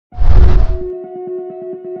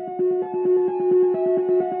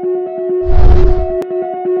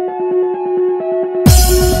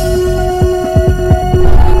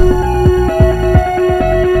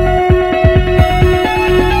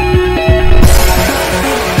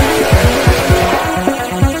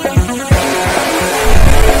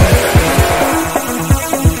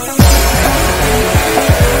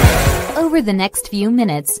Over the next few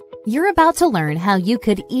minutes, you're about to learn how you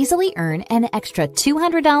could easily earn an extra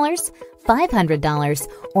 $200, $500,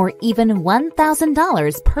 or even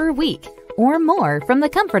 $1,000 per week or more from the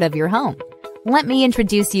comfort of your home. Let me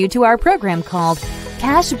introduce you to our program called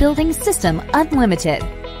Cash Building System Unlimited.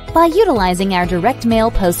 By utilizing our direct mail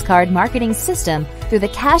postcard marketing system through the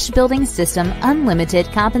Cash Building System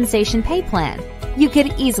Unlimited Compensation Pay Plan, you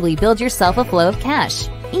could easily build yourself a flow of cash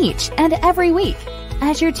each and every week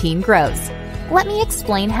as your team grows. Let me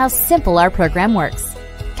explain how simple our program works.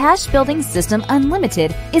 Cash Building System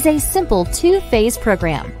Unlimited is a simple two-phase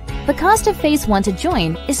program. The cost of Phase 1 to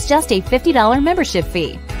join is just a $50 membership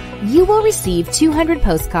fee. You will receive 200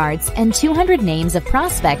 postcards and 200 names of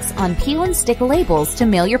prospects on peel and stick labels to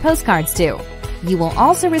mail your postcards to. You will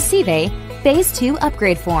also receive a Phase 2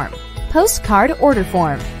 upgrade form, postcard order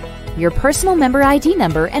form, your personal member ID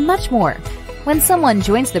number, and much more. When someone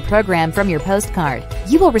joins the program from your postcard,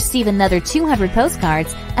 you will receive another 200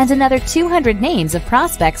 postcards and another 200 names of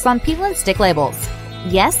prospects on peel and stick labels.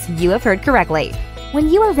 Yes, you have heard correctly. When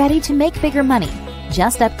you are ready to make bigger money,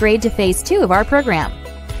 just upgrade to Phase 2 of our program.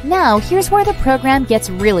 Now, here's where the program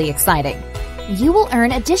gets really exciting. You will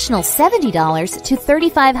earn additional $70 to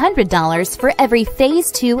 $3,500 for every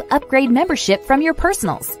Phase 2 upgrade membership from your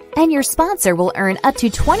personals, and your sponsor will earn up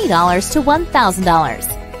to $20 to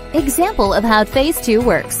 $1,000. Example of how Phase 2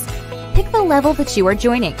 works. Pick the level that you are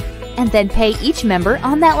joining, and then pay each member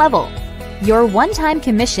on that level. Your one-time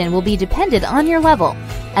commission will be dependent on your level,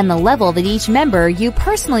 and the level that each member you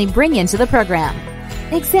personally bring into the program.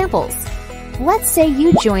 Examples. Let's say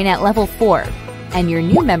you join at level 4, and your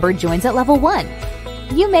new member joins at level 1.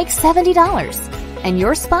 You make $70, and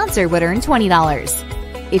your sponsor would earn $20.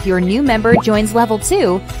 If your new member joins level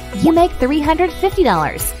 2, you make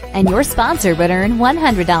 $350, and your sponsor would earn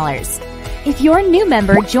 $100. If your new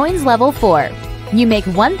member joins level 4, you make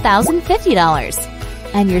 $1,050,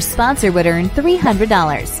 and your sponsor would earn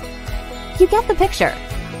 $300. You get the picture.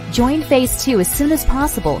 Join Phase 2 as soon as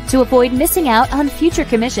possible to avoid missing out on future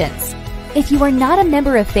commissions. If you are not a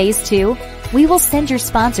member of Phase 2, we will send your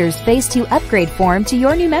sponsor's Phase 2 upgrade form to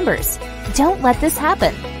your new members. Don't let this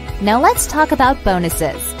happen. Now let's talk about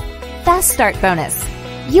bonuses. Fast Start Bonus.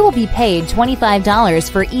 You will be paid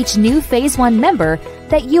 $25 for each new Phase 1 member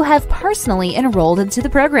that you have personally enrolled into the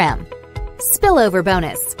program. Spillover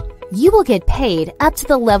Bonus. You will get paid up to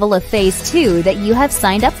the level of Phase 2 that you have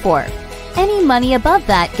signed up for. Any money above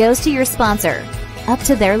that goes to your sponsor, up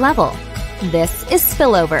to their level. This is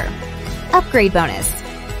Spillover. Upgrade Bonus.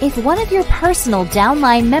 If one of your personal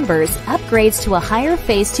downline members upgrades to a higher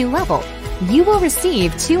Phase 2 level, you will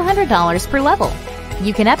receive $200 per level.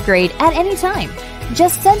 You can upgrade at any time.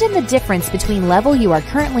 Just send in the difference between level you are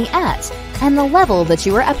currently at and the level that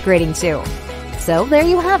you are upgrading to. So there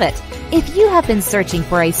you have it. If you have been searching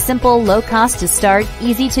for a simple, low-cost to start,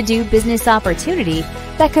 easy-to-do business opportunity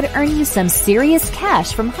that could earn you some serious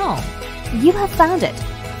cash from home, you have found it.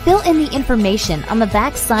 Fill in the information on the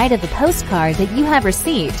back side of the postcard that you have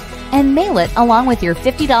received and mail it along with your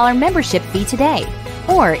 $50 membership fee today.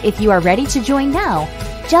 Or if you are ready to join now,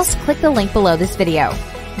 just click the link below this video.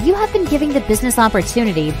 You have been given the business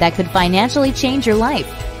opportunity that could financially change your life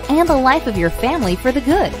and the life of your family for the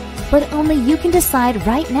good, but only you can decide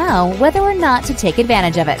right now whether or not to take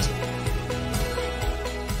advantage of it.